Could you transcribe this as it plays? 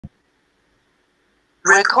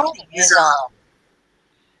Recording is on.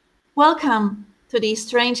 Welcome to the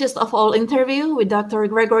Strangest of All interview with Dr.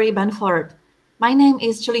 Gregory Benford. My name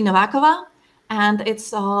is Nováková, and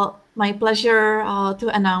it's my pleasure to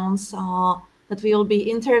announce that we will be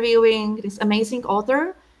interviewing this amazing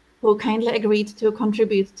author who kindly agreed to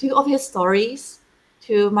contribute 2 of his stories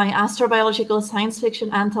to my astrobiological science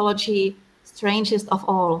fiction anthology, Strangest of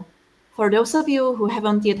All. For those of you who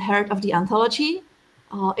haven't yet heard of the anthology,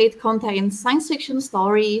 it contains science fiction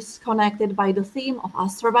stories connected by the theme of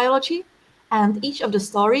astrobiology, and each of the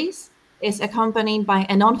stories is accompanied by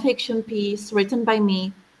a nonfiction piece written by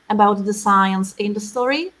me about the science in the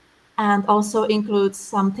story, and also includes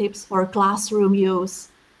some tips for classroom use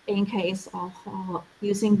in case of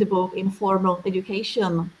using the book in formal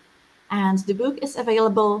education. And the book is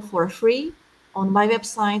available for free on my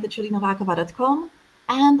website, julinováková.com,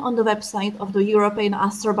 and on the website of the European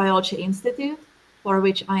Astrobiology Institute, for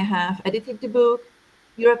which I have edited the book,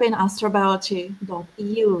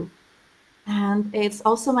 europeanastrobiology.eu. And it's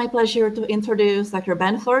also my pleasure to introduce Dr.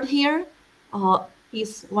 Benford here.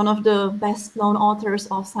 He's one of the best-known authors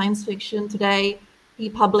of science fiction today. He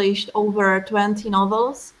published over 20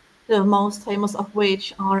 novels, the most famous of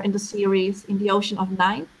which are in the series In the Ocean of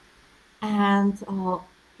Night. And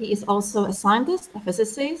he is also a scientist, a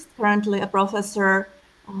physicist, currently a professor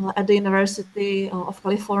at the University of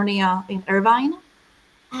California in Irvine.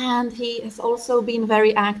 And he has also been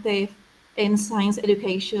very active in science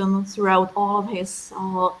education throughout all of his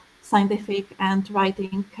scientific and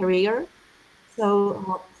writing career.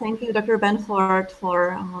 So thank you, Dr. Benford,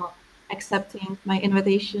 for accepting my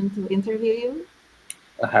invitation to interview you.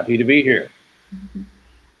 Happy to be here.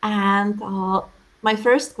 And my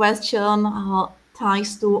first question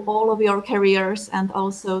ties to all of your careers and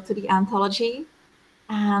also to the anthology.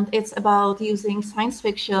 And it's about using science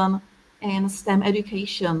fiction in STEM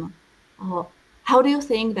education. How do you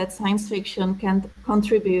think that science fiction can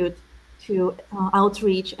contribute to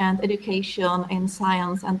outreach and education in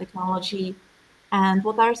science and technology? And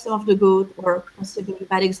what are some of the good or possibly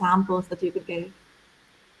bad examples that you could give?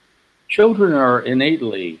 Children are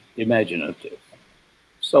innately imaginative.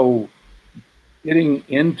 So getting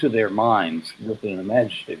into their minds with an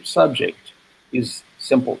imaginative subject is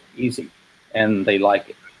simple, easy, and they like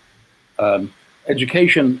it.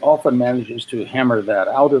 Education often manages to hammer that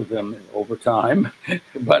out of them over time,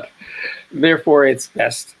 but therefore it's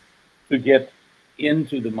best to get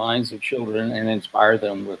into the minds of children and inspire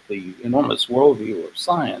them with the enormous worldview of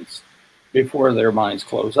science before their minds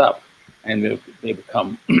close up and they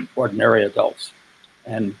become ordinary adults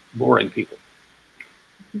and boring people.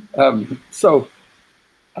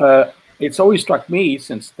 It's always struck me,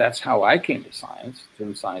 since that's how I came to science,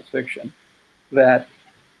 through science fiction, that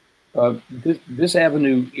this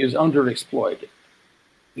avenue is underexploited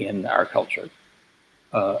in our culture.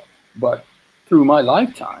 But through my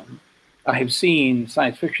lifetime, I have seen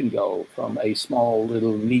science fiction go from a small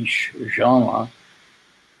little niche genre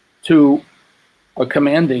to a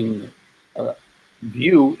commanding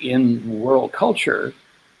view in world culture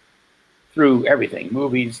through everything,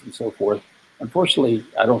 movies and so forth. Unfortunately,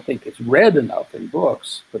 I don't think it's read enough in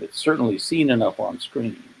books, but it's certainly seen enough on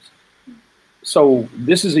screens. So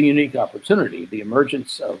this is a unique opportunity, the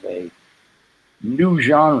emergence of a new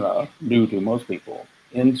genre, new to most people,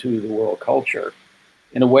 into the world culture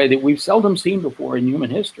in a way that we've seldom seen before in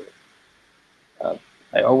human history. I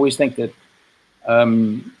always think that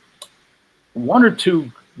 1 or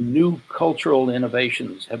 2 new cultural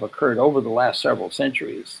innovations have occurred over the last several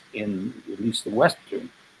centuries in at least the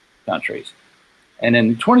Western countries. And in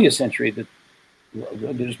the 20th century,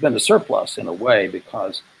 there's been a surplus in a way,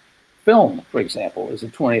 because film, for example, is a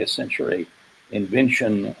 20th century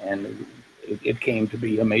invention, and it came to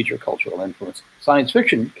be a major cultural influence. Science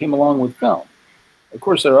fiction came along with film. Of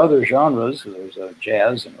course, there are other genres. There's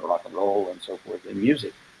jazz and rock and roll and so forth in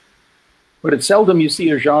music. But it's seldom you see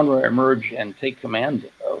a genre emerge and take command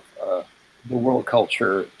of the world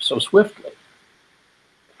culture so swiftly.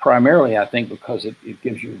 Primarily, I think, because it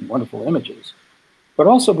gives you wonderful images, but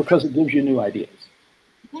also because it gives you new ideas.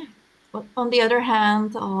 Yeah. But on the other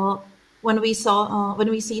hand, when we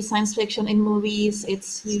see science fiction in movies,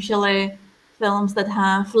 it's usually films that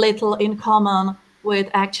have little in common with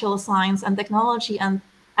actual science and technology. And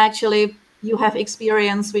actually, you have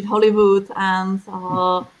experience with Hollywood and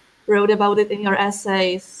wrote about it in your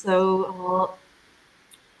essays. So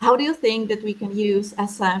how do you think that we can use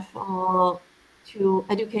SF to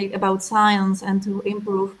educate about science and to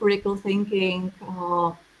improve critical thinking,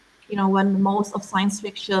 when most of science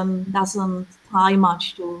fiction doesn't tie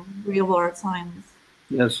much to real world science?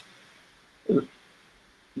 Yes.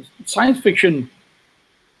 Science fiction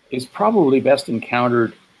is probably best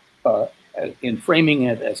encountered in framing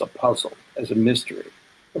it as a puzzle, as a mystery.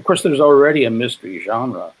 Of course, there's already a mystery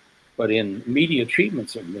genre, but in media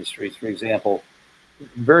treatments of mysteries, for example,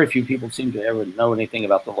 very few people seem to ever know anything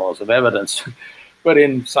about the laws of evidence. But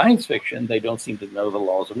in science fiction, they don't seem to know the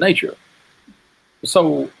laws of nature.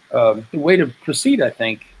 So the way to proceed, I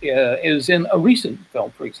think, is in a recent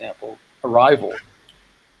film, for example, Arrival,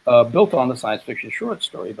 built on the science fiction short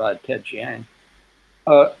story by Ted Chiang.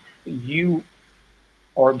 You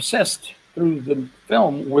are obsessed through the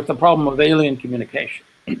film with the problem of alien communication,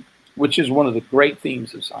 which is one of the great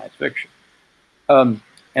themes of science fiction. And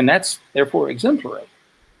that's therefore exemplary.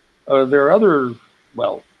 There are other,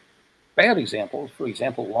 well, bad examples. For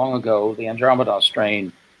example, long ago, the Andromeda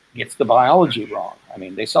strain gets the biology wrong. I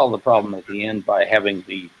mean, they solve the problem at the end by having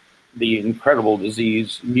the incredible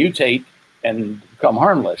disease mutate and become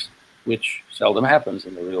harmless, which seldom happens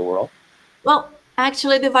in the real world. Well,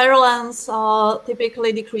 actually, the virulence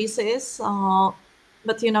typically decreases,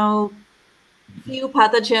 but you know, few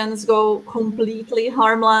pathogens go completely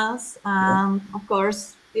harmless, and of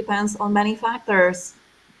course, depends on many factors.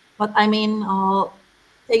 But I mean,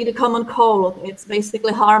 take the common cold. It's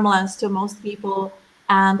basically harmless to most people,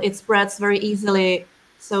 and it spreads very easily.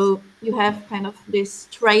 So you have kind of this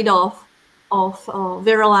trade-off of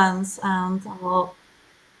virulence and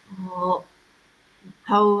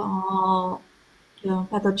how the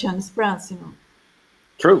pathogen spreads, you know.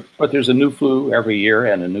 True, but there's a new flu every year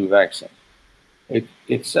and a new vaccine.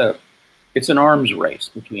 It's an arms race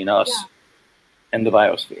between us and the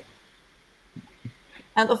biosphere.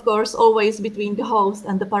 And of course, always between the host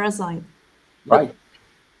and the parasite. Right. But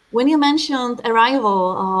when you mentioned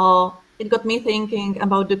Arrival, it got me thinking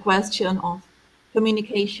about the question of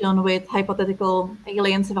communication with hypothetical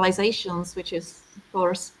alien civilizations, which is, of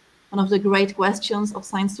course, one of the great questions of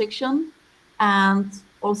science fiction, and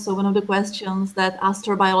also one of the questions that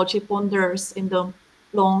astrobiology ponders in the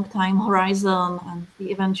long time horizon, and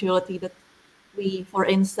the eventuality that we, for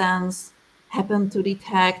instance, happen to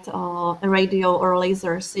detect a radio or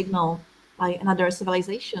laser signal by another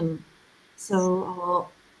civilization. So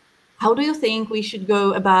how do you think we should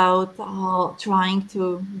go about trying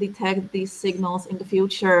to detect these signals in the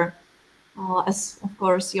future? As, of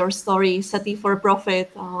course, your story, SETI for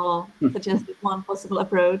Profit, suggested one possible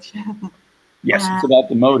approach. Yes, it's about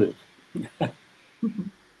the motive.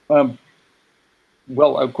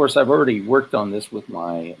 Well, of course, I've already worked on this with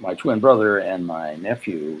my twin brother and my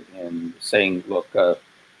nephew, and saying, look,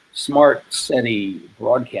 smart SETI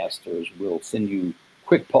broadcasters will send you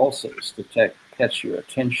quick pulses to catch your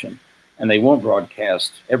attention, and they won't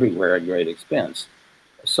broadcast everywhere at great expense.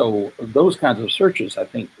 So those kinds of searches, I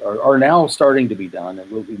think, are now starting to be done, and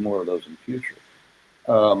will be more of those in the future.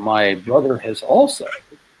 My brother has also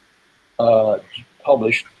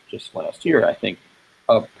published, just last year, I think,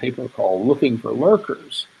 a paper called Looking for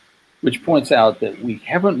Lurkers, which points out that we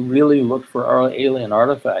haven't really looked for our alien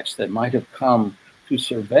artifacts that might have come to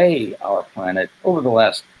survey our planet over the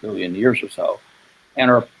last billion years or so,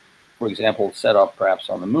 and are, for example, set up perhaps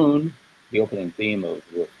on the moon, the opening theme of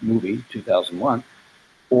the movie 2001,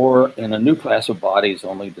 or in a new class of bodies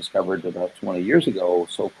only discovered about 20 years ago,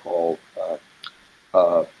 so-called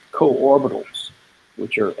co-orbitals,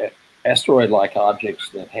 which are asteroid-like objects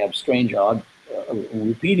that have strange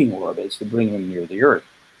repeating orbits that bring them near the Earth.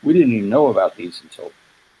 We didn't even know about these until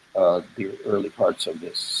the early parts of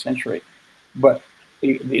this century. But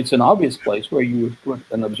it's an obvious place where you would put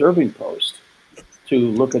an observing post to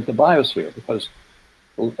look at the biosphere, because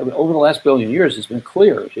over the last billion years, it's been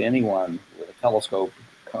clear to anyone with a telescope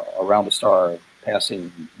around a star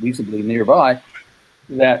passing reasonably nearby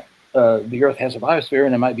that the Earth has a biosphere,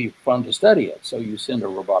 and it might be fun to study it. So you send a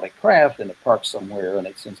robotic craft, and it parks somewhere, and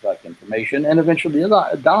it sends back information, and eventually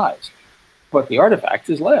it dies. But the artifact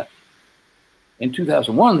is left. In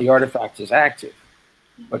 2001, the artifact is active.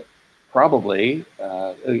 But probably,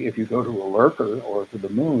 if you go to a lurker or to the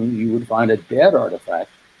moon, you would find a dead artifact.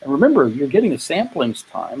 And remember, you're getting a samplings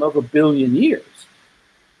time of 1 billion years.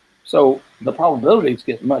 So the probabilities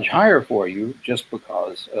get much higher for you, just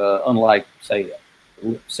because, unlike, say,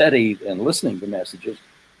 SETI and listening to messages,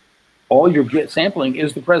 all you're sampling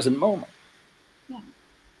is the present moment. Yeah.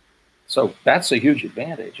 So that's a huge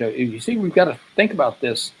advantage. You see, we've got to think about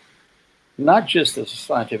this not just as a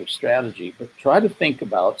scientific strategy, but try to think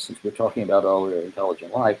about, since we're talking about earlier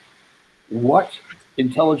intelligent life, what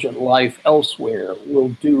intelligent life elsewhere will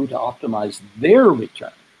do to optimize their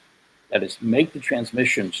return. That is, make the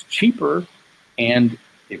transmissions cheaper, and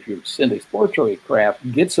if you send exploratory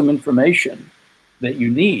craft, get some information that you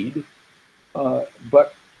need,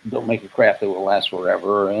 but don't make a craft that will last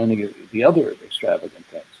forever or any of the other extravagant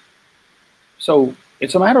things. So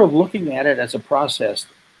it's a matter of looking at it as a process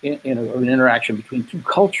in an interaction between two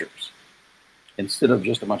cultures instead of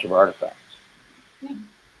just a bunch of artifacts. Yeah.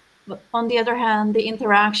 But on the other hand, the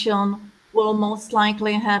interaction will most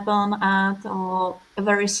likely happen at a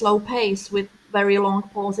very slow pace with very long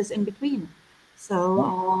pauses in between.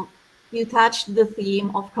 So you touched the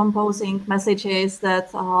theme of composing messages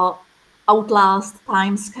that outlast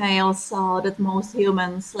timescales that most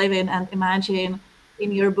humans live in and imagine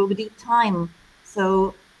in your book Deep Time.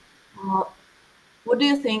 So what do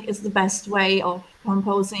you think is the best way of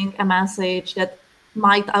composing a message that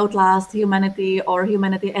might outlast humanity or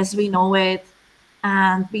humanity as we know it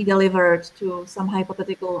and be delivered to some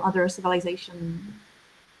hypothetical other civilization?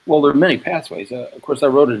 Well, there are many pathways. Of course, I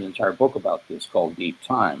wrote an entire book about this called Deep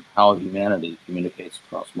Time, How Humanity Communicates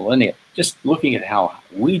Across Millennia, just looking at how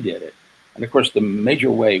we did it. And of course, the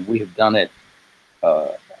major way we have done it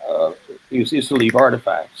is to leave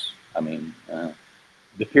artifacts. I mean,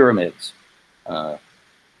 the pyramids,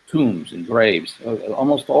 tombs and graves.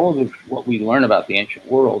 Almost all of what we learn about the ancient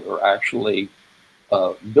world are actually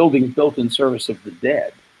buildings built in service of the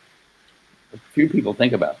dead. Few people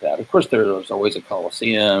think about that. Of course, there's always a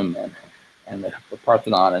Colosseum and the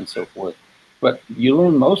Parthenon and so forth, but you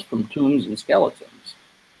learn most from tombs and skeletons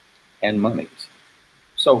and mummies.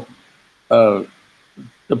 So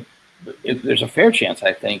there's a fair chance,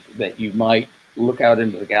 I think, that you might look out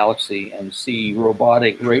into the galaxy and see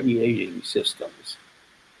robotic radiating systems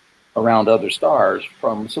around other stars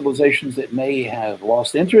from civilizations that may have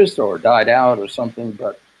lost interest or died out or something,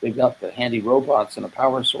 but they've got the handy robots and a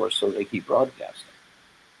power source, so they keep broadcasting.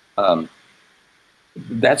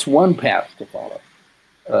 That's one path to follow.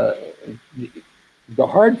 The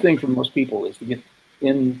hard thing for most people is to get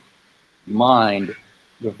in mind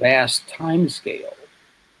the vast time scale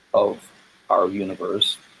of our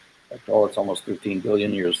universe. After all, it's almost 13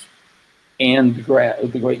 billion years, and the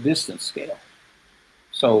great distance scale.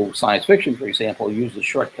 So science fiction, for example, uses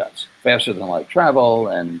shortcuts, faster than light travel,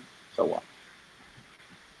 and so on.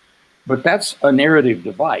 But that's a narrative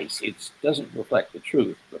device. It doesn't reflect the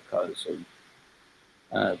truth because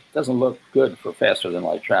it doesn't look good for faster than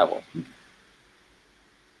light travel.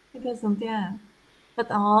 It doesn't, yeah. But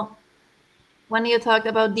when you talked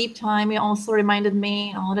about Deep Time, you also reminded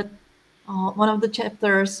me that one of the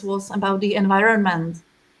chapters was about the environment,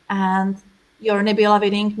 and your Nebula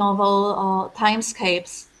with Ink novel,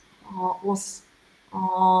 Timescapes, was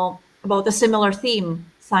about a similar theme.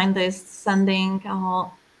 Scientists sending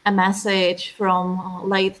a message from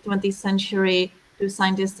late 20th century to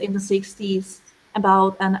scientists in the 60s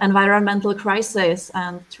about an environmental crisis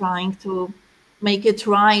and trying to make it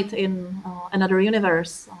right in another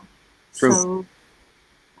universe. True.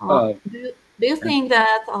 So do you think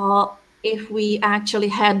that if we actually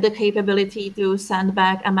had the capability to send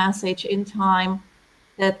back a message in time,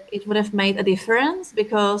 that it would have made a difference?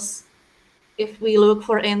 Because if we look,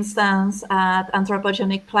 for instance, at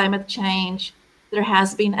anthropogenic climate change, there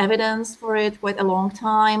has been evidence for it quite a long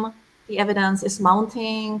time. The evidence is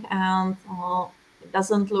mounting, and it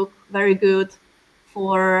doesn't look very good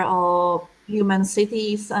for human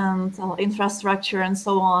cities and infrastructure and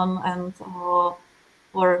so on, and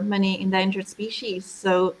for many endangered species.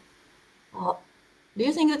 So do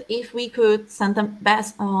you think that if we could send a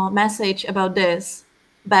message about this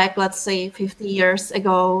back, let's say 50 years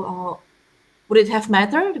ago, would it have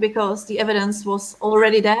mattered because the evidence was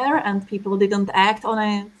already there and people didn't act on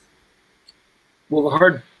it? Well, the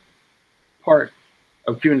hard part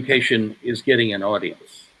of communication is getting an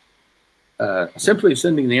audience. Simply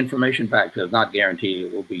sending the information back does not guarantee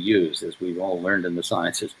it will be used, as we've all learned in the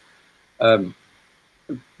sciences.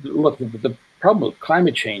 Look, the problem with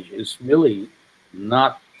climate change is really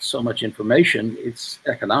not so much information, it's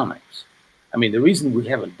economics. I mean, the reason we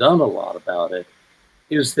haven't done a lot about it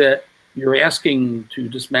is that you're asking to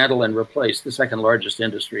dismantle and replace the second largest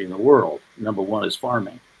industry in the world. Number one is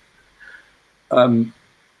farming.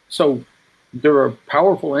 So there are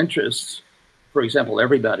powerful interests, for example,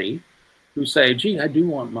 everybody, who say, gee, I do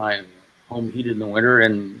want my home heated in the winter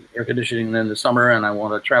and air conditioning in the summer, and I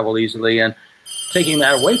want to travel easily. And taking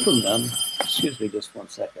that away from them, excuse me just one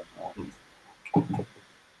second.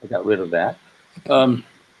 I got rid of that.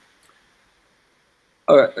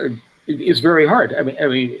 It's very hard. I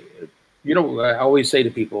mean, you know, I always say to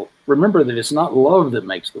people, remember that it's not love that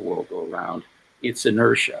makes the world go around, it's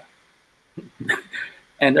inertia.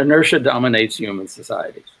 And inertia dominates human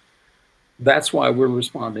societies. That's why we're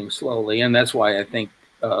responding slowly, and that's why I think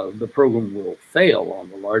the program will fail on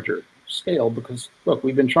the larger scale, because, look,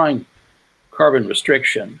 we've been trying carbon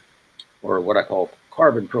restriction, or what I call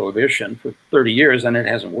carbon prohibition, for 30 years, and it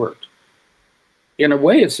hasn't worked. In a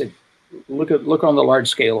way, it's look on the large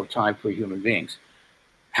scale of time for human beings.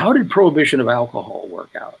 How did prohibition of alcohol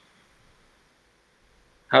work out?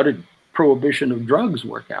 How did prohibition of drugs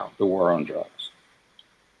work out, the war on drugs?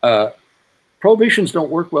 Prohibitions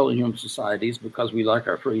don't work well in human societies because we like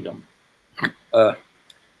our freedom.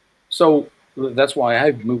 So that's why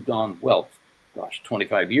I've moved on, well, gosh,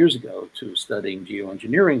 25 years ago to studying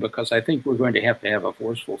geoengineering, because I think we're going to have a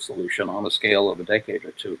forceful solution on a scale of a decade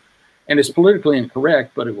or two. And it's politically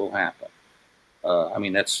incorrect, but it will happen. I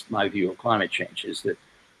mean, that's my view of climate change, is that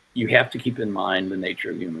you have to keep in mind the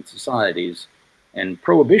nature of human societies. And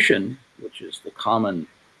prohibition, which is the common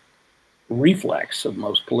reflex of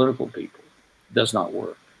most political people, does not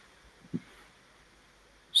work.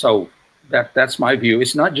 So that's my view.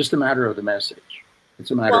 It's not just a matter of the message.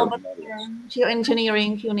 It's a matter of the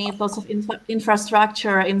geoengineering, you need lots of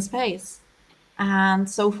infrastructure in space. And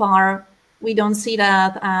so far, we don't see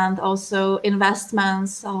that. And also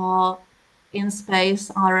investments in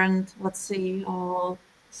space aren't, let's see,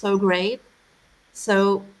 so great.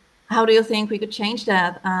 So how do you think we could change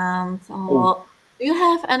that? And do you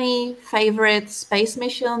have any favorite space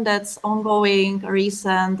mission that's ongoing,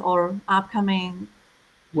 recent, or upcoming?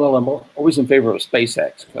 Well, I'm always in favor of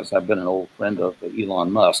SpaceX because I've been an old friend of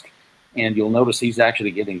Elon Musk. And you'll notice he's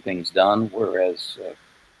actually getting things done, whereas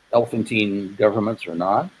elephantine governments are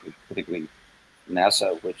not, particularly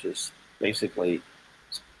NASA, which is basically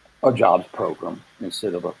a jobs program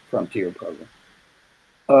instead of a frontier program.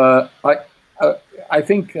 I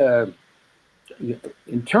think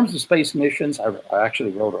in terms of space missions, I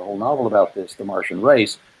actually wrote a whole novel about this, The Martian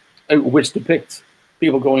Race, which depicts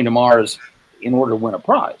people going to Mars in order to win a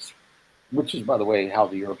prize, which is, by the way, how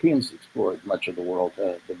the Europeans explored much of the world.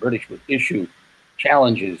 The British would issue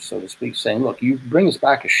challenges, so to speak, saying, look, you bring us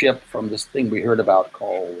back a ship from this thing we heard about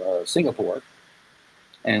called Singapore,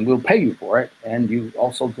 and we'll pay you for it, and you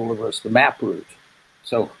also deliver us the map route.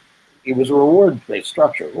 So it was a reward-based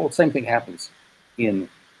structure. Well, the same thing happens in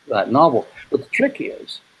that novel. But the trick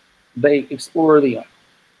is they explore the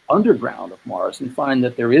underground of Mars and find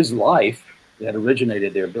that there is life that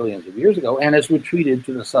originated there billions of years ago and has retreated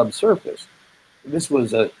to the subsurface. This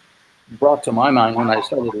was brought to my mind when I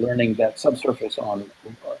started learning that subsurface on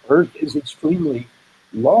Earth is extremely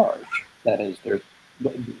large. That is,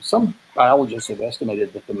 some biologists have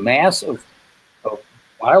estimated that the mass of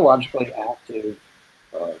biologically active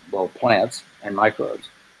plants and microbes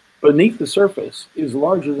beneath the surface is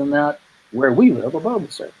larger than that where we live above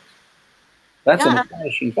the surface. That's an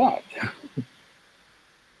astonishing fact.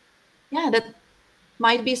 Yeah, that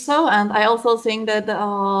might be so. And I also think that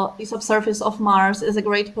the subsurface of Mars is a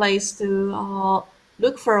great place to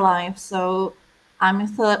look for life. So I'm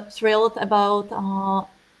thrilled about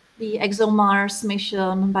the ExoMars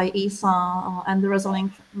mission by ESA and the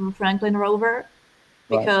Rosalind Franklin rover,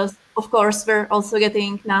 because of course we're also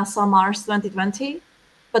getting NASA Mars 2020,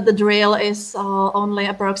 but the drill is only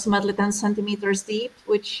approximately 10 centimeters deep,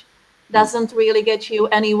 which doesn't really get you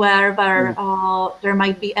anywhere where there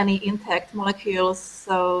might be any intact molecules.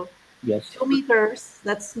 So 2 meters,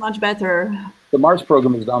 that's much better. The Mars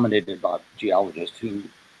program is dominated by geologists who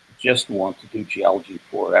just want to do geology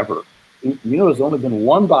forever. You know, there's only been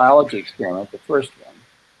one biology experiment, the first one,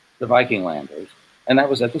 the Viking landers, and that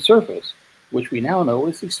was at the surface, which we now know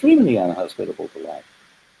is extremely unhospitable to life.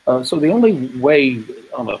 So the only way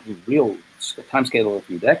on a real timescale of a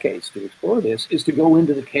few decades to explore this is to go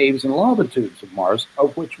into the caves and lava tubes of Mars,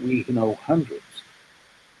 of which we know hundreds.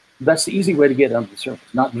 That's the easy way to get under the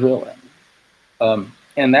surface, not drilling.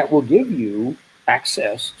 And that will give you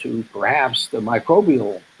access to perhaps the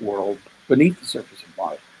microbial world beneath the surface of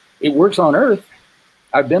Mars. It works on Earth.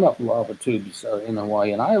 I've been up lava tubes in the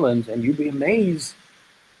Hawaiian Islands, and you'd be amazed,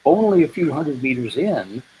 only a few hundred meters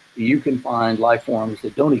in, you can find life forms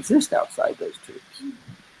that don't exist outside those tubes.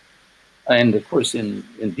 And of course, in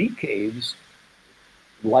deep caves,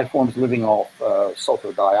 life forms living off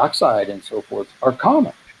sulfur dioxide and so forth are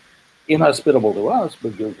common. Inhospitable to us,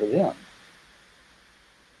 but good for them.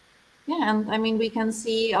 Yeah, and I mean, we can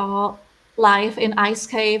see life in ice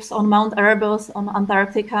caves on Mount Erebus, on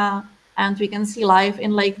Antarctica, and we can see life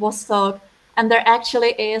in Lake Vostok. And there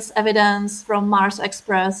actually is evidence from Mars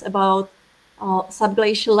Express about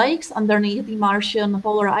subglacial lakes underneath the Martian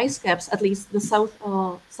polar ice caps, at least the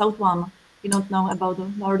south one. We don't know about the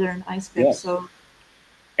northern ice caps. Yes. So,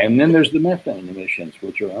 and then there's the methane emissions,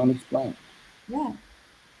 which are unexplained. Yeah.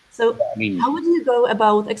 So how would you go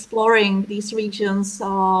about exploring these regions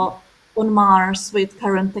on Mars with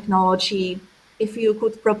current technology if you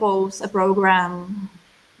could propose a program?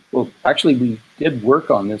 Well, actually, we did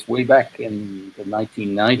work on this way back in the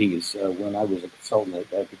 1990s when I was a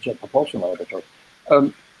consultant at the Jet Propulsion Laboratory.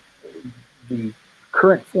 the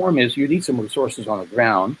current form is you need some resources on the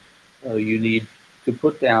ground. You need to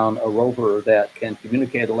put down a rover that can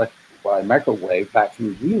communicate by microwave back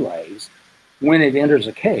through relays when it enters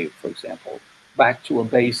a cave, for example, back to a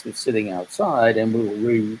base that's sitting outside, and will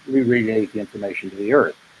re-relay the information to the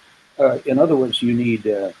Earth. In other words, you need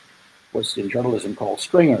what's in journalism called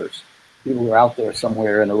stringers. People are out there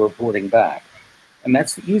somewhere and are reporting back. And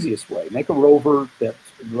that's the easiest way. Make a rover that's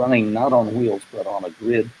running not on wheels, but on a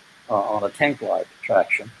grid, on a tank-like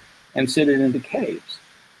traction, and send it into caves.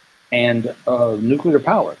 And nuclear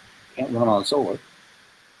power, can't run on solar.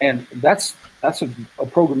 And that's a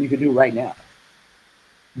program you can do right now.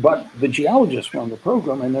 But the geologists run the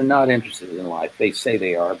program, and they're not interested in life. They say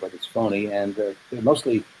they are, but it's phony. And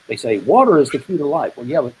they say water is the key to life. Well,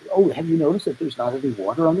 yeah, but have you noticed that there's not any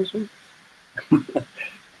water on this Earth?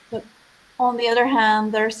 But on the other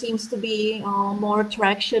hand, there seems to be more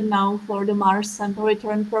traction now for the Mars sample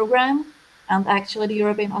return program. And actually, the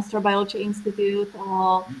European Astrobiology Institute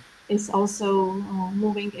is also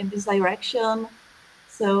moving in this direction.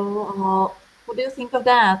 So what do you think of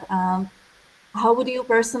that? How would you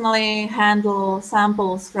personally handle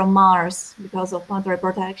samples from Mars because of planetary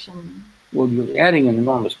protection? Well, you're adding an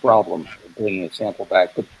enormous problem bringing a sample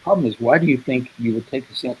back. But the problem is, why do you think you would take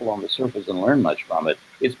the sample on the surface and learn much from it?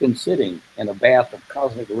 It's been sitting in a bath of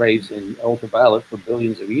cosmic rays in ultraviolet for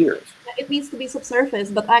billions of years. It needs to be subsurface,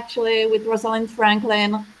 but actually with Rosalind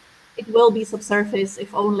Franklin, it will be subsurface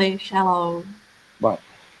if only shallow. Right.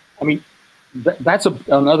 I mean, that's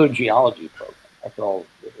another geology program. After all,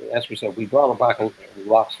 as we said, we brought back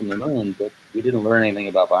rocks from the moon, but we didn't learn anything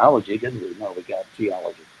about biology, did we? No, we got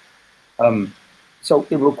geology. So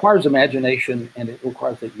it requires imagination, and it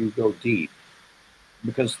requires that you go deep,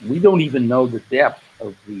 because we don't even know the depth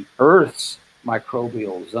of the Earth's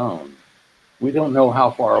microbial zone. We don't know how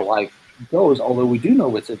far life goes, although we do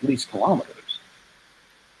know it's at least kilometers,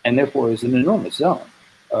 and therefore is an enormous zone.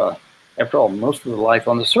 After all, most of the life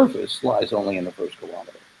on the surface lies only in the first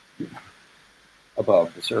kilometer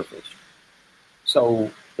above the surface.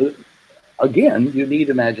 So again, you need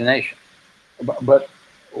imagination. But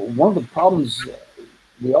one of the problems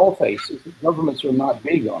we all face is that governments are not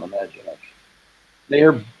big on imagination. They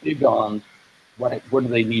are big on what do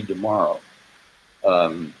they need tomorrow.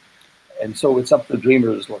 And so it's up to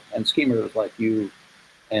dreamers and schemers like you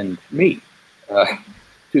and me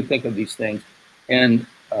to think of these things. And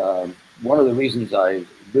one of the reasons I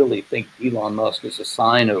really think Elon Musk is a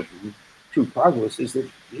sign of true progress is that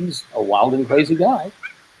he's a wild and crazy guy,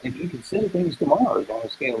 and he can send things to Mars on a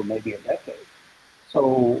scale of maybe a decade.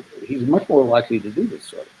 So he's much more likely to do this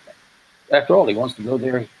sort of thing. After all, he wants to go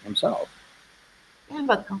there himself. Yeah,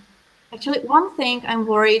 but actually, one thing I'm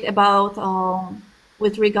worried about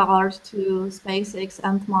with regard to SpaceX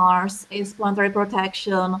and Mars is planetary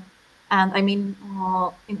protection, and I mean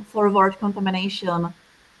in forward contamination,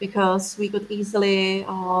 because we could easily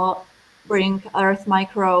bring Earth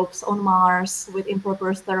microbes on Mars with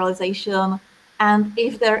improper sterilization. And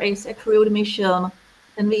if there is a crewed mission,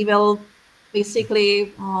 then we will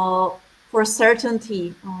basically, for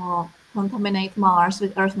certainty, contaminate Mars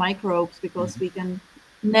with Earth microbes, because we can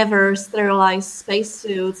never sterilize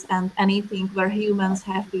spacesuits and anything where humans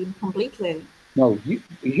have been completely. No,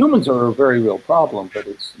 humans are a very real problem, but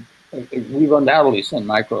we've undoubtedly sent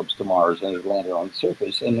microbes to Mars and have landed on the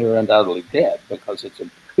surface, and they're undoubtedly dead because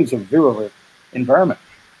it's a virulent environment.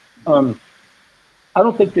 I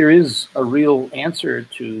don't think there is a real answer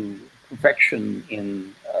to perfection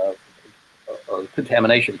in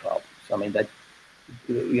contamination problems. I mean, that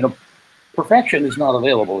perfection is not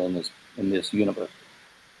available in this universe.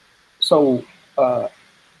 So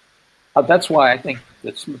that's why I think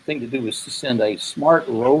the thing to do is to send a smart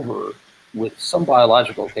rover with some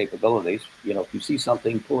biological capabilities. If you see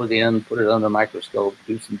something, pull it in, put it under a microscope,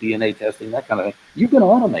 do some DNA testing, that kind of thing. You can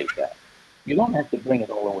automate that. You don't have to bring it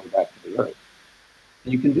all the way back to the Earth.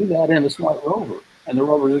 You can do that in a smart rover, and the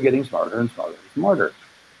rovers are getting smarter and smarter and smarter.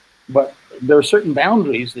 But there are certain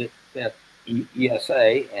boundaries that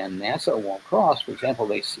ESA and NASA won't cross. For example,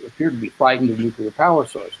 they appear to be frightened of nuclear power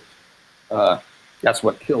sources. That's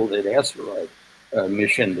what killed that asteroid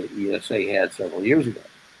mission that ESA had several years ago.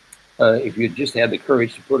 If you just had the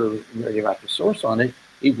courage to put a radioactive source on it,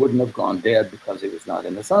 it wouldn't have gone dead because it was not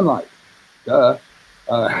in the sunlight. Duh.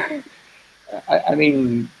 I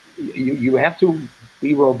mean, you have to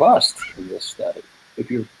be robust in this study. If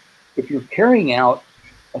you're carrying out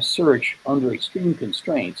a search under extreme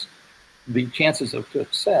constraints, the chances of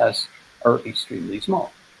success are extremely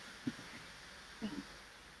small.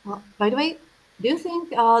 Well, by the way, do you think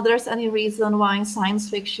there's any reason why science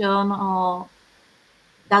fiction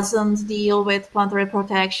doesn't deal with planetary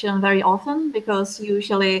protection very often, because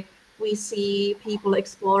usually we see people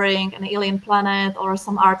exploring an alien planet or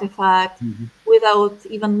some artifact without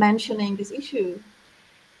even mentioning this issue.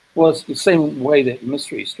 Well, it's the same way that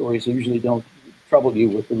mystery stories usually don't trouble you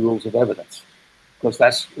with the rules of evidence, because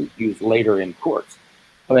that's used later in courts,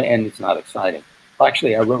 and it's not exciting.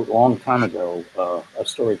 Actually, I wrote a long time ago a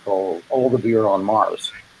story called All the Beer on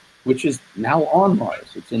Mars, which is now on Mars.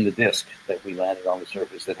 It's in the disk that we landed on the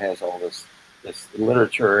surface that has all this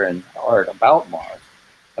literature and art about Mars.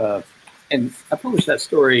 And I published that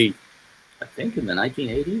story, I think, in the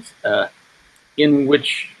 1980s, in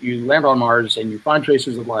which you land on Mars and you find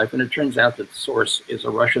traces of life, and it turns out that the source is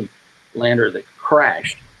a Russian lander that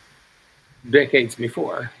crashed decades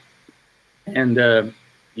before. And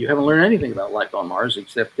you haven't learned anything about life on Mars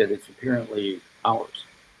except that it's apparently ours.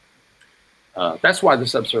 That's why the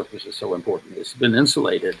subsurface is so important. It's been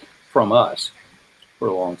insulated from us for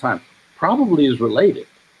a long time. Probably is related,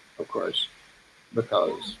 of course,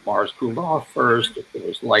 because Mars cooled off first. If there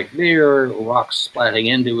was life there, rocks splatting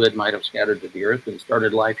into it might have scattered to the Earth and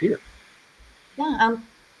started life here. Yeah, and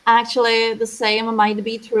actually the same might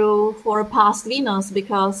be true for past Venus,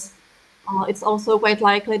 because it's also quite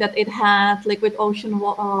likely that it had liquid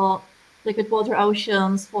water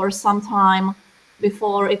oceans for some time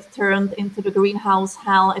before it turned into the greenhouse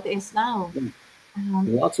hell it is now.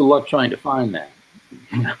 Lots of luck trying to find that.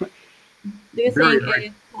 Do you think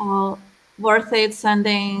it's worth it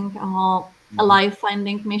sending a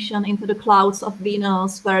life-finding mission into the clouds of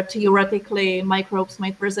Venus, where theoretically microbes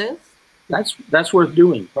might persist? That's worth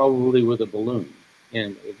doing, probably with a balloon.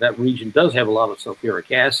 And that region does have a lot of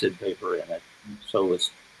sulfuric acid vapor in it, so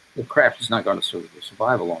the craft is not going to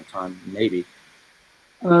survive a long time, maybe.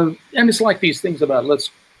 And it's like these things about, let's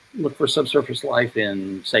look for subsurface life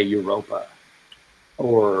in, say, Europa,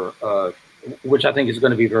 or which I think is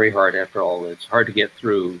going to be very hard after all. It's hard to get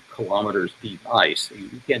through kilometers deep ice.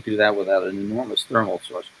 You can't do that without an enormous thermal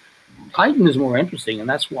source. Titan is more interesting, and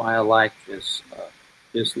that's why I like this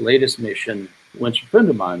latest mission, which a friend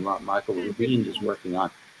of mine, Michael Levine, is working on.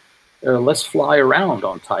 Let's fly around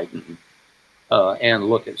on Titan and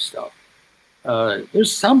look at stuff.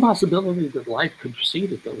 There's some possibility that life could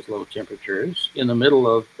proceed at those low temperatures in the middle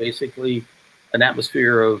of basically an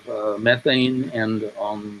atmosphere of methane and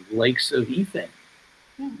on lakes of ethane.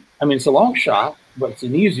 I mean, it's a long shot, but it's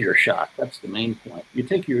an easier shot. That's the main point. You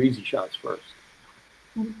take your easy shots first.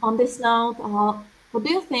 On this note, what do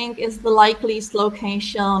you think is the likeliest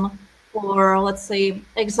location for, let's say,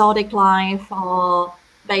 exotic life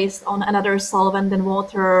based on another solvent than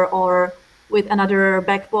water, or with another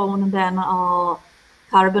backbone than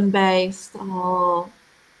carbon-based,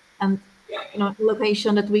 and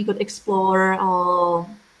location that we could explore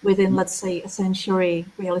within, let's say, a century,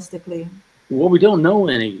 realistically? Well, we don't know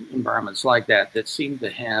any environments like that seem to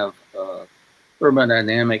have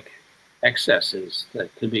thermodynamic excesses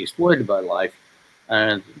that can be exploited by life.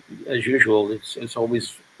 And as usual, it's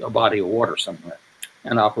always a body of water somewhere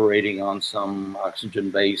and operating on some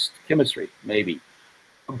oxygen-based chemistry, maybe.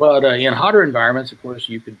 But in hotter environments, of course,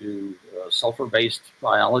 you could do sulfur-based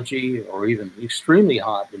biology, or even extremely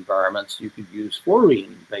hot environments, you could use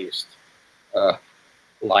fluorine-based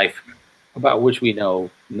life, about which we know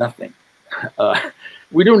nothing.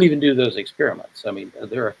 We don't even do those experiments. I mean,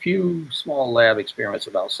 there are a few small lab experiments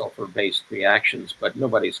about sulfur-based reactions, but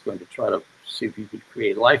nobody's going to try to see if you could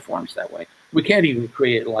create life forms that way. We can't even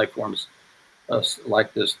create life forms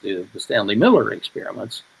like the Stanley Miller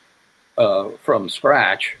experiments from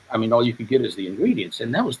scratch. I mean, all you could get is the ingredients,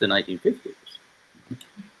 and that was the 1950s.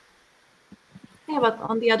 Yeah, but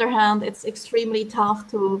on the other hand, it's extremely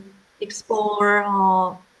tough to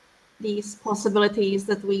explore these possibilities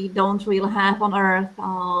that we don't really have on Earth.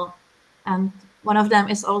 And one of them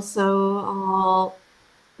is also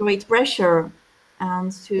great pressure,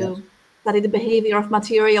 and to study the behavior of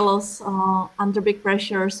materials under big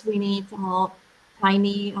pressures, we need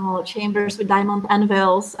tiny chambers with diamond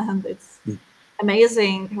anvils, and it's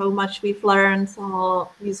amazing how much we've learned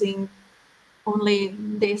using only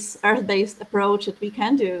this Earth-based approach that we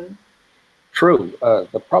can do. True.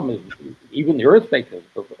 The problem is, even the Earth-based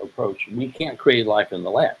approach, we can't create life in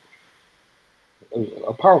the lab.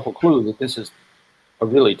 A powerful clue that this is a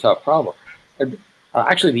really tough problem. And,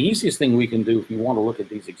 actually, the easiest thing we can do if you want to look at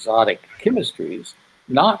these exotic chemistries,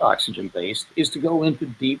 not oxygen-based, is to go into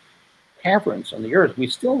deep caverns on the Earth. We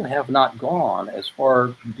still have not gone as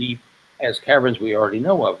far deep as caverns we already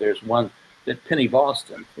know of. There's one that Penny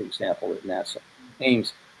Boston, for example, at NASA,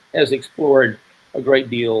 Ames, has explored a great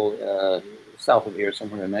deal south of here,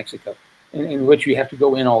 somewhere in Mexico, in which you have to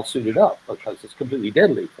go in all suited up because it's completely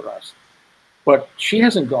deadly for us. But she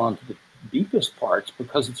hasn't gone to the deepest parts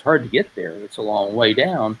because it's hard to get there. It's a long way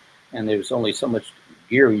down, and there's only so much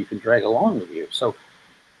gear you can drag along with you. So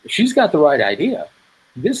she's got the right idea.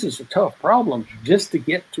 This is a tough problem just to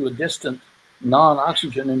get to a distant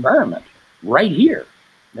non-oxygen environment right here,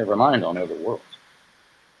 never mind on other worlds.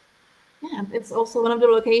 Yeah, it's also one of the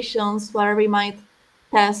locations where we might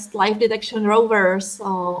test life detection rovers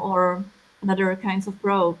or another kinds of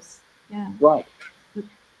probes. Yeah. Right.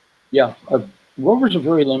 Yeah, rovers are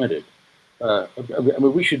very limited. I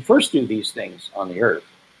mean, we should first do these things on the Earth.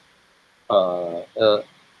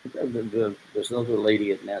 There's another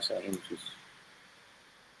lady at NASA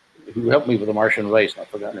who helped me with the Martian race, and I've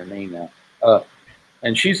forgotten her name now.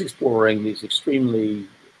 And she's exploring these extremely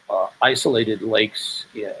isolated lakes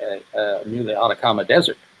near the Atacama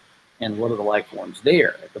Desert. And what are the life forms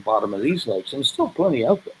there at the bottom of these lakes? And there's still plenty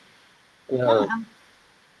of them. Yeah.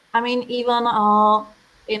 I mean, even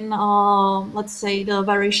in, let's say, the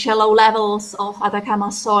very shallow levels of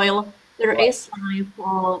Atacama soil, there is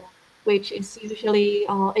life, which is usually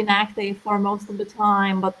inactive for most of the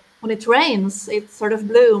time. But when it rains, it sort of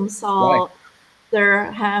blooms. So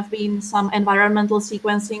there have been some environmental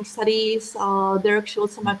sequencing studies. Dirk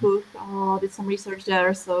Schulze-Makuch did some research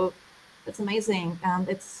there. So it's amazing. And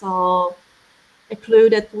it's a clue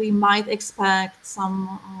that we might expect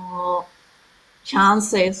some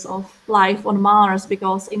chances of life on Mars,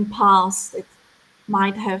 because in past it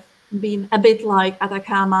might have been a bit like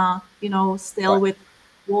Atacama, you know, still with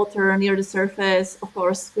water near the surface, of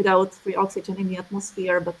course, without free oxygen in the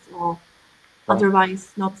atmosphere, but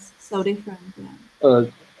otherwise not so different. Yeah.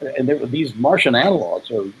 And these Martian analogs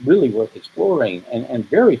are really worth exploring, and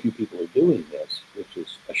very few people are doing this, which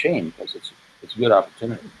is a shame because it's a good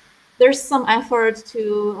opportunity. There's some effort to,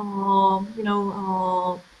 you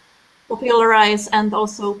know, popularize and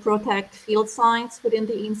also protect field sites within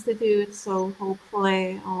the institute. So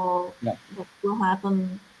hopefully that will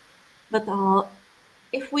happen. But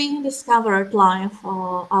if we discovered life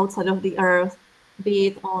outside of the Earth, be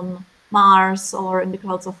it on Mars or in the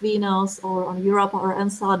clouds of Venus or on Europa or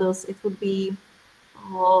Enceladus, it would be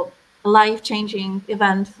a life-changing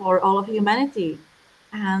event for all of humanity.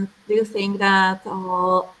 And do you think that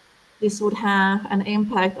this would have an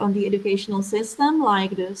impact on the educational system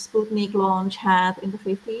like the Sputnik launch had in the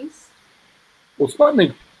 50s? Well,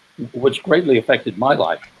 Sputnik, which greatly affected my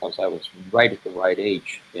life because I was right at the right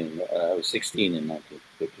age. I was 16 in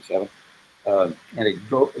 1957. And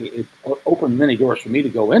it opened many doors for me to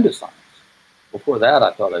go into science. Before that,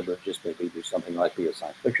 I thought I would just maybe do something like be a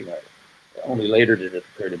science fiction writer. Only later did it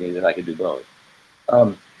occur to me that I could do both.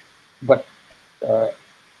 But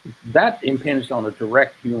that impinged on a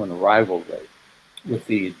direct human rivalry with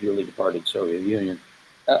the dearly departed Soviet Union.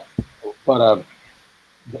 But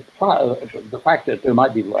the fact that there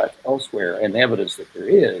might be life elsewhere, and the evidence that there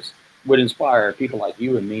is, would inspire people like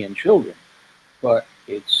you and me and children. But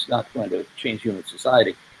it's not going to change human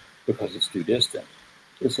society because it's too distant.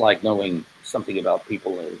 It's like knowing something about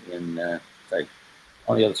people in say,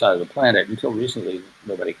 on the other side of the planet. Until recently,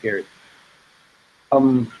 nobody cared.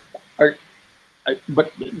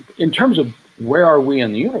 But in terms of where are we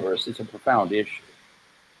in the universe, it's a profound issue.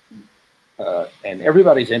 And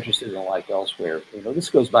everybody's interested in life elsewhere. You know, this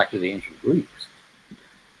goes back to the ancient Greeks.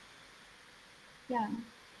 Yeah.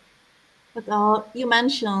 But you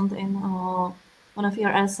mentioned in one of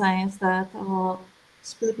your essays that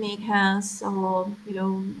Sputnik has, you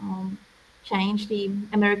know, changed the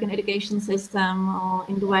American education system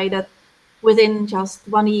in the way that within just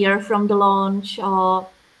 1 year from the launch,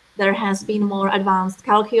 there has been more advanced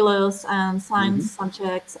calculus and science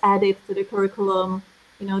subjects added to the curriculum,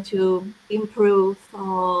 you know, to improve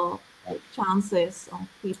chances of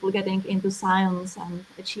people getting into science and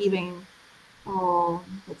achieving,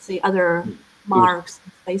 let's say, other marks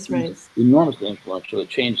in space race. Enormously influential. It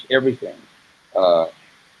changed everything.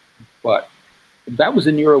 But that was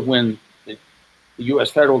an era when the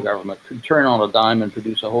U.S. federal government could turn on a dime and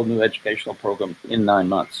produce a whole new educational program in 9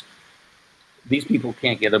 months. These people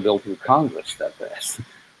can't get a bill through Congress that fast.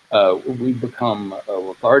 We've become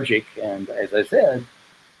lethargic and, as I said,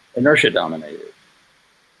 inertia dominated.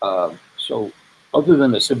 So other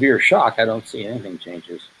than a severe shock, I don't see anything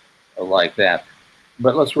changes like that.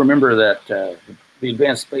 But let's remember that the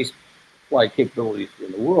advanced space flight capabilities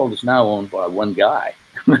in the world is now owned by one guy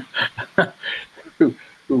who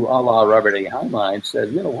a la Robert A. Heinlein,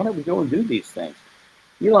 said, you know, why don't we go and do these things?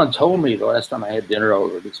 Elon told me the last time I had dinner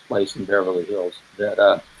over at this place in Beverly Hills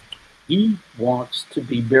that he wants to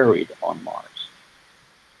be buried on Mars.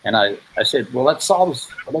 And I said, well, that solves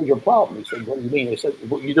a major problem. He said, what do you mean? I said,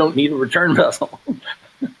 well, you don't need a return vessel.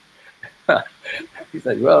 He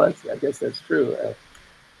said, well, I guess that's true.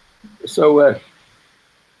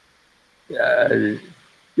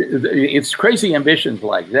 It's crazy ambitions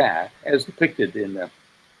like that, as depicted in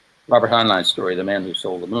Robert Heinlein's story, The Man Who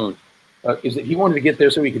Sold the Moon, is that he wanted to get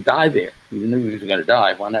there so he could die there. He knew he was going to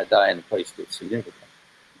die. Why not die in a place that's significant?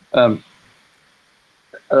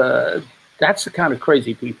 That's the kind of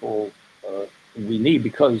crazy people we need,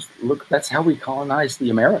 because look, that's how we colonized the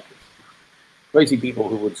Americas. Crazy people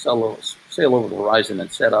who would sail over the horizon and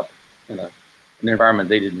set up in an environment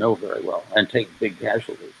they didn't know very well and take big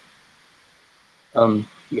casualties.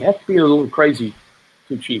 You have to be a little crazy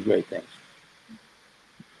to achieve great things.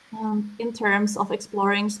 In terms of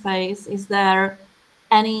exploring space, is there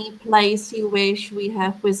any place you wish we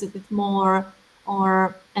have visited more,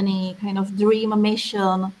 or any kind of dream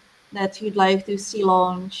mission that you'd like to see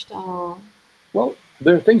launched? Well,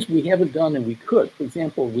 there are things we haven't done and we could. For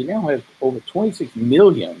example, we now have over 26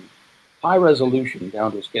 million high resolution,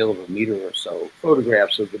 down to a scale of a meter or so,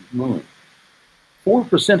 photographs of the moon.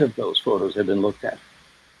 4% of those photos have been looked at.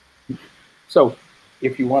 So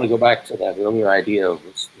if you want to go back to that earlier idea of,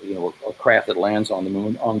 you know, a craft that lands on the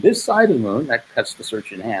moon, on this side of the moon, that cuts the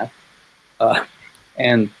search in half,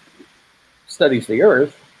 and studies the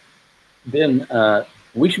Earth, then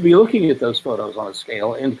we should be looking at those photos on a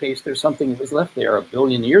scale in case there's something that was left there 1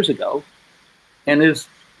 billion years ago and is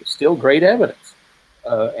still great evidence,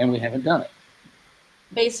 and we haven't done it.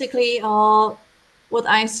 Basically, what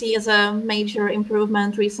I see as a major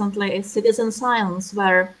improvement recently is citizen science,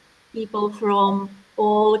 where people from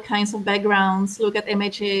all kinds of backgrounds look at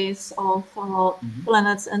images of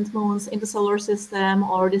planets and moons in the solar system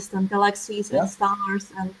or distant galaxies and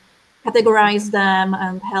stars and categorize them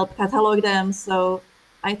and help catalog them. So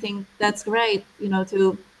I think that's great, you know,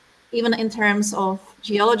 to even in terms of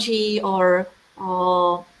geology or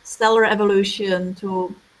stellar evolution,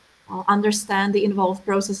 to understand the involved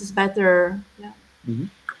processes better. Yeah. Mm-hmm.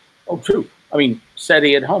 Oh, true. I mean,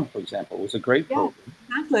 SETI at Home, for example, was a great program.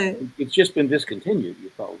 Exactly. It's just been discontinued, you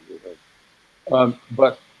probably heard.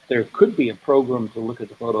 But there could be a program to look at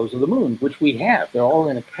the photos of the moon, which we have. They're all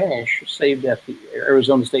in a cache saved at the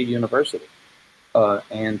Arizona State University.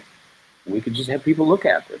 And we could just have people look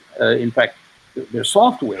at them. In fact, there's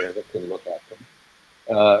software that can look at them,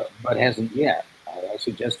 but hasn't yet. I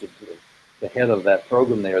suggested to the head of that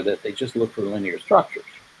program there that they just look for linear structures.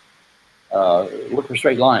 Look for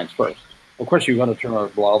straight lines first. Of course, you're going to turn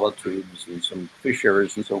out lava tubes and some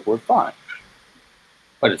fissures and so forth, fine.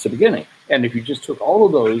 But it's a beginning. And if you just took all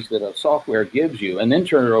of those that a software gives you and then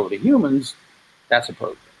turn it over to humans, that's a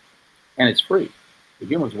program. And it's free. The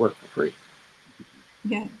humans work for free.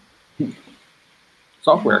 Yeah.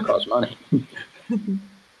 Software costs money. Do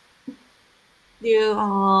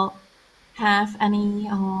you have any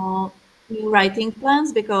new writing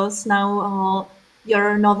plans? Because now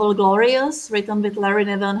your novel Glorious, written with Larry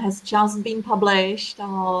Niven, has just been published.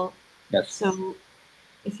 Yes. So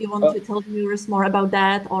if you want to tell viewers more about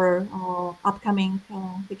that or upcoming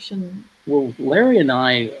fiction. Well, Larry and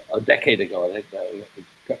I, a decade ago,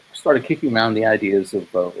 started kicking around the ideas of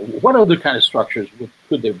what other kind of structures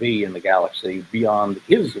could there be in the galaxy beyond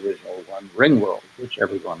his original one, Ringworld, which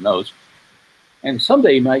everyone knows. And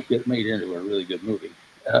someday might get made into a really good movie.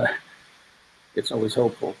 It's always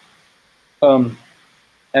hopeful.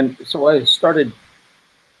 And so I started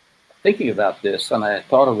thinking about this, and I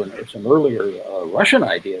thought of some earlier Russian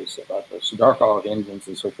ideas about the Sudarkov engines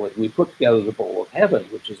and so forth. We put together the Bowl of Heaven,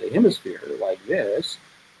 which is a hemisphere like this,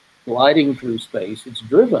 gliding through space. It's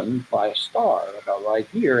driven by a star about right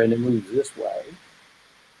here, and it moves this way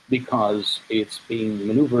because it's being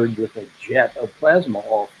maneuvered with a jet of plasma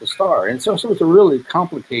off the star. And so it's a really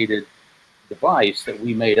complicated device that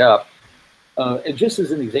we made up. And just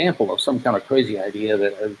as an example of some kind of crazy idea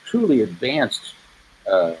that a truly advanced,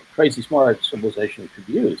 crazy smart civilization could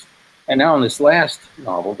use. And now in this last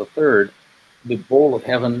novel, the third, the Bowl of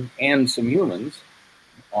Heaven and some humans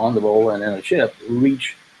on the bowl and in a ship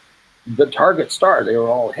reach the target star they were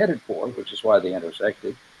all headed for, which is why they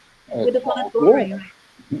intersected. With the planet Glory.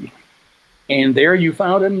 And there you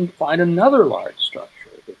find another large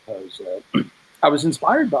structure, because I was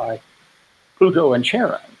inspired by Pluto and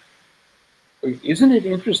Charon. Isn't it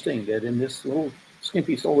interesting that in this little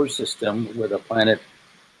skimpy solar system with a planet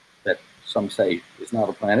that some say is not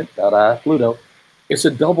a planet, Pluto, it's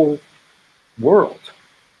a double world.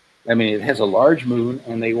 I mean, it has a large moon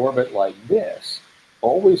and they orbit like this,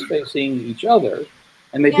 always facing each other.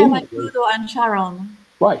 And they like Pluto and Charon.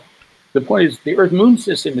 Right. The point is, the Earth-Moon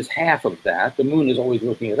system is half of that. The moon is always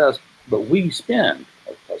looking at us, but we spin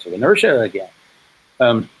because of inertia again.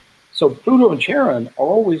 So Pluto and Charon are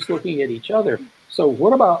always looking at each other. So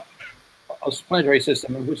what about a planetary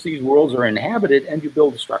system in which these worlds are inhabited, and you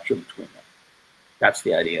build a structure between them. That's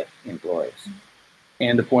the idea in Glorious.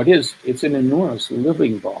 And the point is, it's an enormous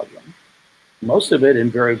living volume, most of it in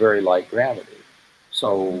very, very light gravity.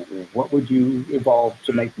 So what would you evolve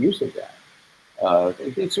to make use of that?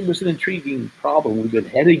 It was an intriguing problem. We've been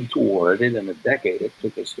heading toward it in a decade. It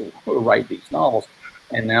took us to write these novels,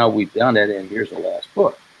 and now we've done it, and here's the last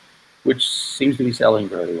book, which seems to be selling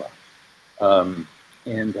very well.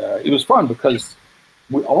 It was fun because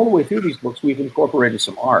all the way through these books, we've incorporated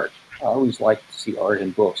some art. I always like to see art in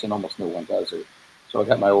books, and almost no one does it. So I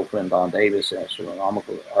got my old friend Don Davis, an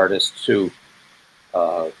astronomical artist, to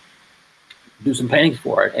do some paintings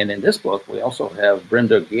for it. And in this book, we also have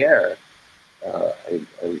Brenda Guerre,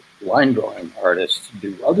 a line drawing artist,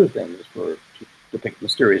 do other things to depict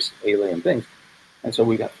mysterious alien things. And so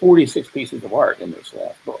we got 46 pieces of art in this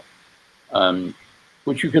last book,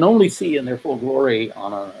 which you can only see in their full glory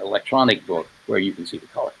on an electronic book where you can see the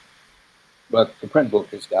color. But the print book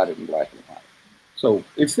has got it in black and white. So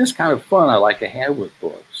it's this kind of fun I like to have with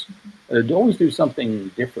books. To always do something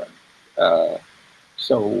different. The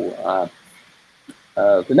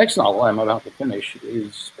next novel I'm about to finish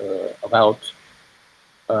is about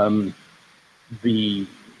the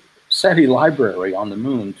SETI library on the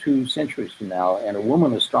moon 2 centuries from now, and a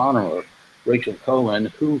woman astronomer, Rachel Cohen,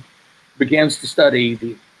 who begins to study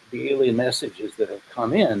the alien messages that have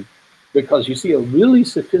come in, because you see a really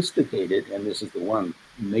sophisticated, and this is the one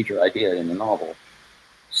major idea in the novel,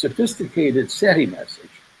 sophisticated SETI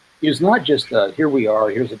message is not just here we are,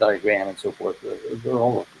 here's a diagram and so forth, they're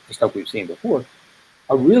all the stuff we've seen before.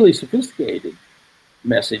 A really sophisticated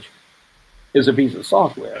message is a piece of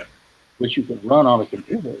software which you can run on a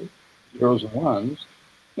computer, zeros and ones,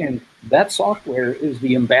 and that software is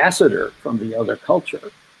the ambassador from the other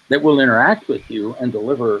culture that will interact with you and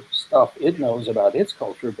deliver stuff it knows about its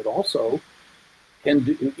culture, but also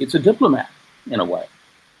it's a diplomat in a way.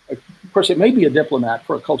 Of course, it may be a diplomat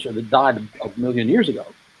for a culture that died a million years ago,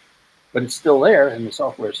 but it's still there and the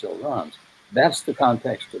software still runs. That's the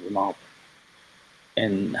context of the novel.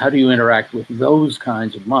 And how do you interact with those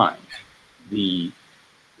kinds of minds? The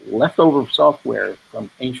leftover software from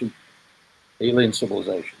ancient alien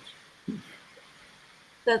civilizations.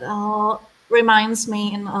 That reminds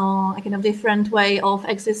me in a kind of different way of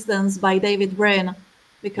Existence by David Brin,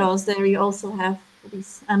 because there you also have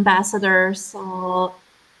these ambassadors.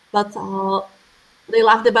 But what I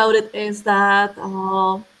loved about it is that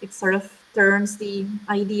it sort of turns the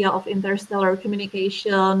idea of interstellar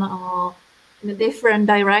communication in a different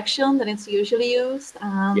direction than it's usually used.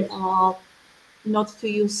 And Yes. Not to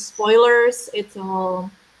use spoilers, it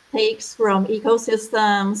takes from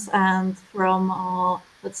ecosystems and from,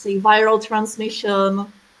 let's say, viral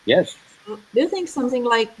transmission. Yes. Do you think something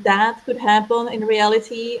like that could happen in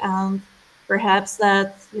reality, and perhaps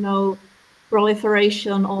that,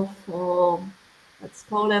 proliferation of, let's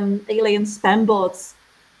call them alien spam bots,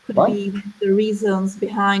 could What? be the reasons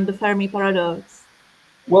behind the Fermi paradox?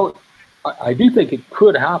 Well, I do think it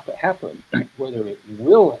could happen. Whether it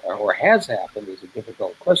will or has happened is a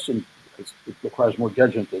difficult question, because it requires more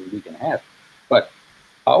judgment than we can have. But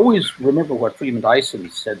I always remember what Freeman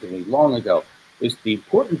Dyson said to me long ago, is the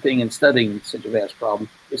important thing in studying such a vast problem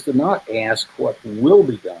is to not ask what will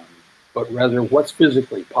be done, but rather what's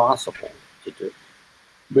physically possible to do.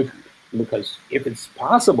 Because if it's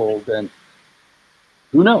possible, then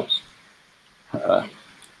who knows?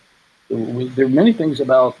 There are many things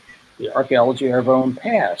about the archaeology of our own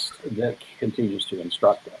past that continues to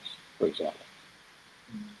instruct us, for example.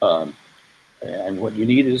 And what you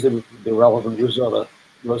need is the relevant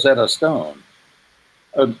Rosetta Stone.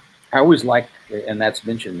 I always like, and that's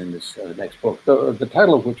mentioned in this next book, the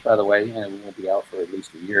title of which, by the way, and it won't be out for at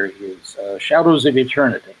least a year, is Shadows of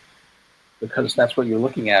Eternity, because that's what you're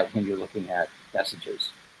looking at when you're looking at messages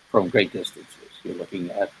from great distances. You're looking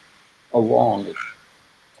at a long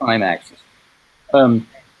time axis.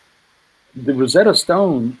 The Rosetta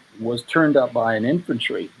Stone was turned up by an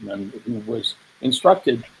infantryman who was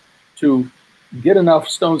instructed to get enough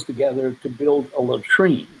stones together to build a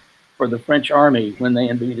latrine for the French army when they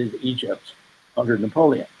invaded Egypt under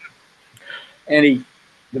Napoleon. And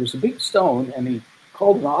there was a big stone, and he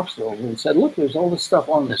called an officer over and said, look, there's all this stuff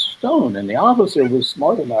on this stone. And the officer was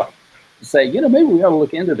smart enough to say, maybe we ought to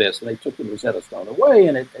look into this. And they took the Rosetta Stone away,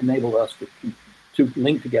 and it enabled us to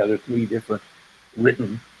link together 3 different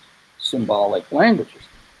written symbolic languages.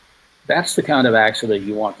 That's the kind of accident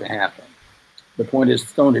you want to happen. The point is, the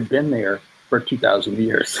stone had been there for 2,000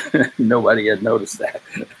 years. Nobody had noticed that.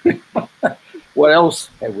 What else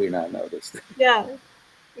have we not noticed? Yeah,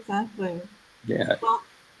 exactly. Yeah. Well,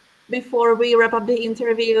 before we wrap up the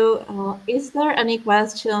interview, is there any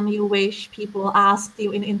question you wish people asked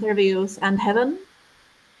you in interviews and haven't?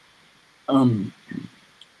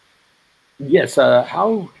 Yes.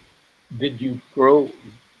 How did you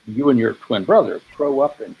you and your twin brother grow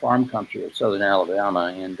up in farm country of southern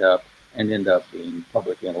Alabama and end up being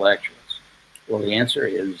public intellectuals? Well, the answer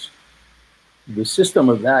is the system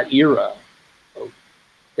of that era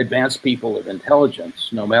advanced people of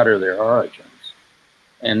intelligence, no matter their origins.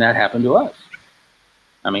 And that happened to us.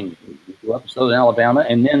 I mean, we grew up in southern Alabama,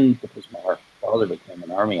 and then because my father became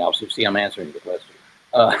an army officer, see, I'm answering the question.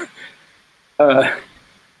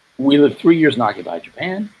 We lived 3 years in occupied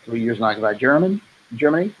Japan, 3 years in occupied Germany,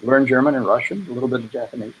 learned German and Russian, a little bit of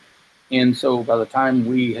Japanese. And so by the time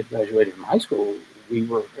we had graduated from high school, we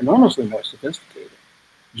were enormously more sophisticated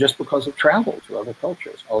just because of travel to other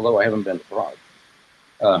cultures, although I haven't been abroad,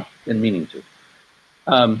 been meaning to.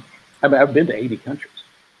 I've been to 80 countries.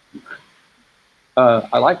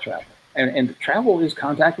 I like travel, and travel is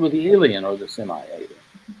contact with the alien or the semi-alien.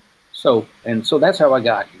 So that's how I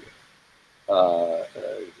got here.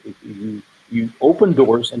 You open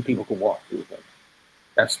doors and people can walk through them.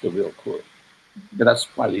 That's the real clue. That's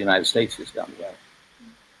why the United States has done well.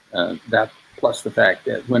 That plus the fact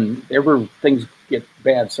that whenever things get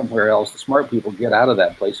bad somewhere else, the smart people get out of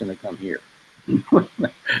that place and they come here.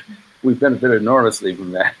 We've benefited enormously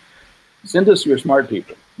from that. Send us your smart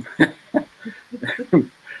people.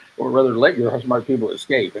 Or rather, let your smart people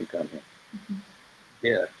escape and come here.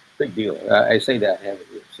 Yeah, big deal. I say that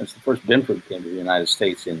since the first Benford came to the United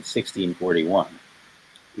States in 1641.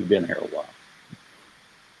 We've been here a while.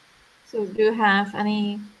 So do you have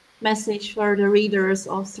any message for the readers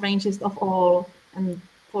of Strangest of All and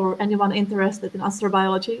for anyone interested in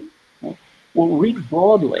astrobiology? Well, read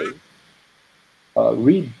broadly.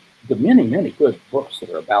 Read the many, many good books that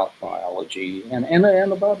are about biology and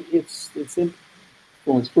about its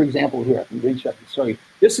influence. For example, here I can reach up and show you.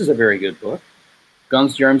 This is a very good book,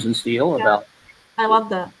 Guns, Germs, and Steel. Yeah, about. I love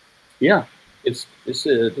that. Yeah, it's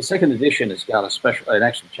the second edition has got an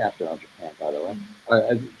extra chapter on Japan, by the way.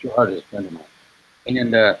 Gerard is a friend of mine,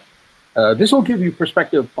 and this will give you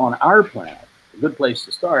perspective on our planet, a good place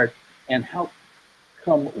to start, and how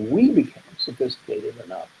come we became sophisticated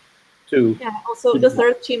enough. Yeah, also The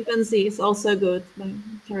Third Chimpanzee is also good.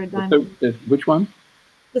 Which one?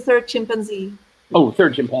 The Third Chimpanzee. Oh,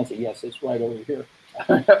 Third Chimpanzee, yes, it's right over here.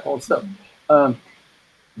 Also,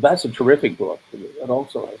 that's a terrific book. It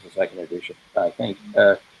also has a second edition, I think.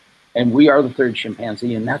 And we are the third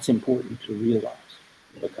chimpanzee, and that's important to realize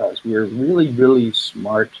because we're really, really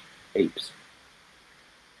smart apes.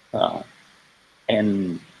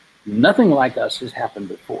 And nothing like us has happened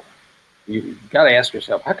before. You've got to ask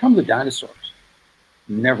yourself, how come the dinosaurs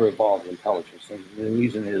never evolved intelligence? And the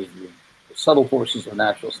reason is the subtle forces of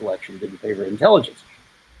natural selection didn't favor intelligence.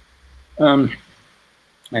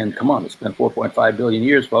 And come on, it's been 4.5 billion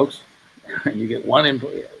years, folks. And you get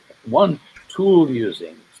one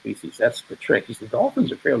tool-using species. That's the trick. The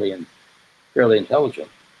dolphins are fairly intelligent.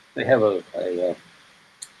 They have a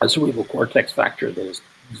cerebral cortex factor that is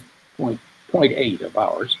 0.8 of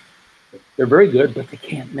ours. They're very good, but they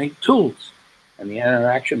can't make tools. And the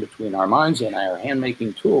interaction between our minds and our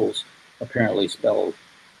hand-making tools apparently spell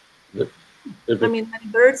I mean, many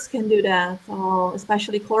birds can do that,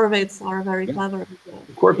 especially corvids are very clever.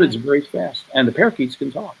 Corvids are very fast, and the parakeets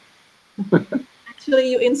can talk.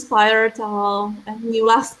 Actually, you inspired a new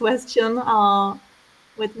last question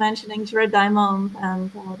with mentioning Jared Diamond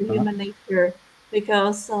and the human nature,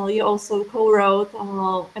 because you also co-wrote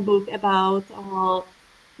a book about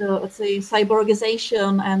the, let's say,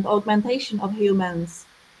 cyborgization and augmentation of humans.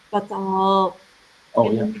 But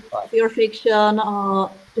in your fiction,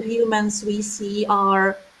 the humans we see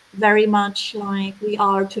are very much like we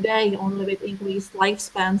are today, only with increased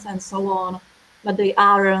lifespans and so on. But they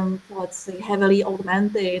aren't, let's say, heavily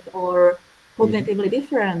augmented or cognitively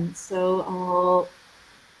different. So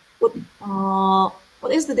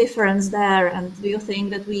what is the difference there? And do you think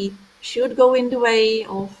that we should go in the way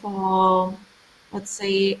of, let's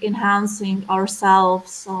say, enhancing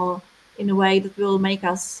ourselves in a way that will make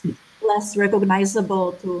us less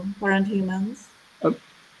recognizable to current humans?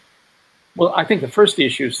 Well, I think the first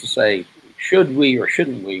issue is to say, should we or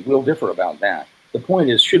shouldn't we? We'll differ about that. The point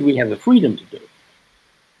is, should we have the freedom to do it?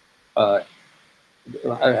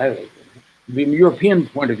 The European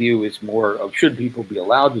point of view is more of should people be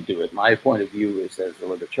allowed to do it. My point of view is as a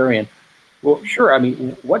libertarian, well, sure. I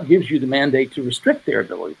mean, what gives you the mandate to restrict their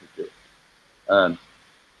ability to do it?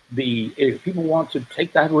 If people want to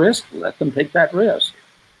take that risk, let them take that risk.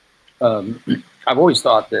 I've always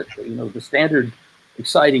thought that the standard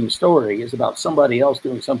exciting story is about somebody else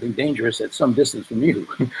doing something dangerous at some distance from you.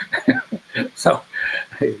 So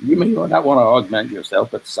you may not want to augment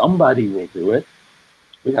yourself, but somebody will do it.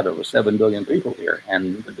 We got over 7 billion people here,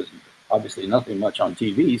 and there's obviously nothing much on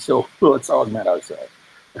TV, so let's augment ourselves.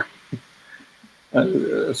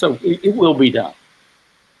 So it will be done.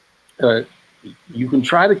 You can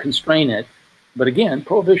try to constrain it, but again,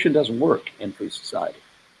 prohibition doesn't work in free society.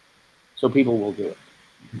 So people will do it.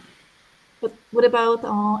 But what about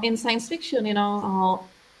in science fiction? You know,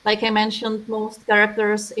 like I mentioned, most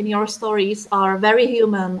characters in your stories are very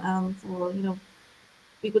human, and you know,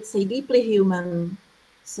 we could say deeply human.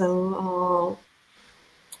 So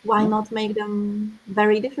why not make them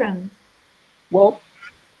very different? Well,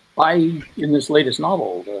 in this latest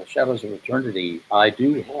novel, The Shadows of Eternity, I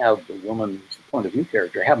do have the woman's point of view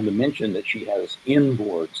character. I happen to mention that she has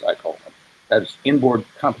inboards, I call them. That's inboard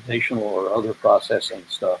computational or other processing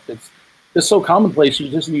stuff. It's so commonplace you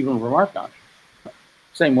just even remark on it.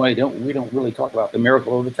 Same way, we don't really talk about the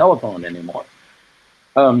miracle of the telephone anymore,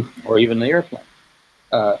 or even the airplane.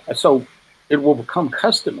 So it will become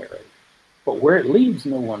customary, but where it leads,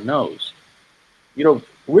 no one knows. You know,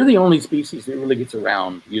 we're the only species that really gets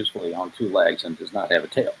around usefully on 2 legs and does not have a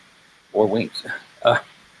tail or wings.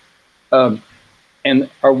 And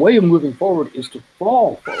our way of moving forward is to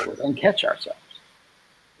fall forward and catch ourselves.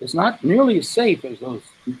 It's not nearly as safe as those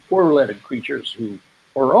 4-legged creatures who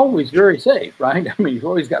are always very safe, right? I mean, you've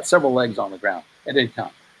always got several legs on the ground at any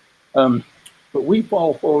time. But we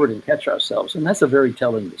fall forward and catch ourselves, and that's a very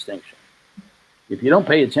telling distinction. If you don't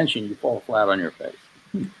pay attention, you fall flat on your face.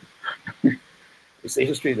 It's the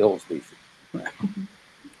history of the whole species.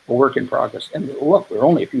 A work in progress. And look, we're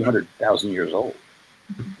only a few 100,000 years old.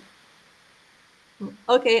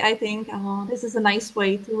 Okay, I think this is a nice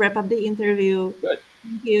way to wrap up the interview. Good.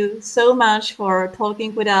 Thank you so much for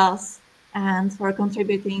talking with us and for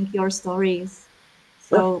contributing your stories.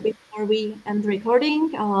 So before we end the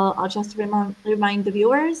recording, I'll just remind the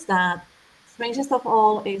viewers that Strangest of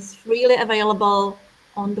All is freely available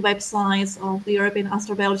on the websites of the European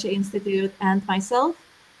Astrobiology Institute and myself.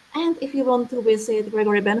 And if you want to visit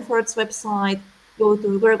Gregory Benford's website, go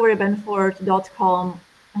to gregorybenford.com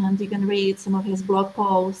and you can read some of his blog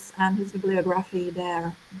posts and his bibliography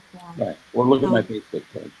there. Right. Or look at my Facebook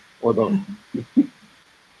page, or both.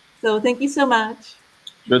 So thank you so much.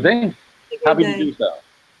 Sure thing. Happy to do so.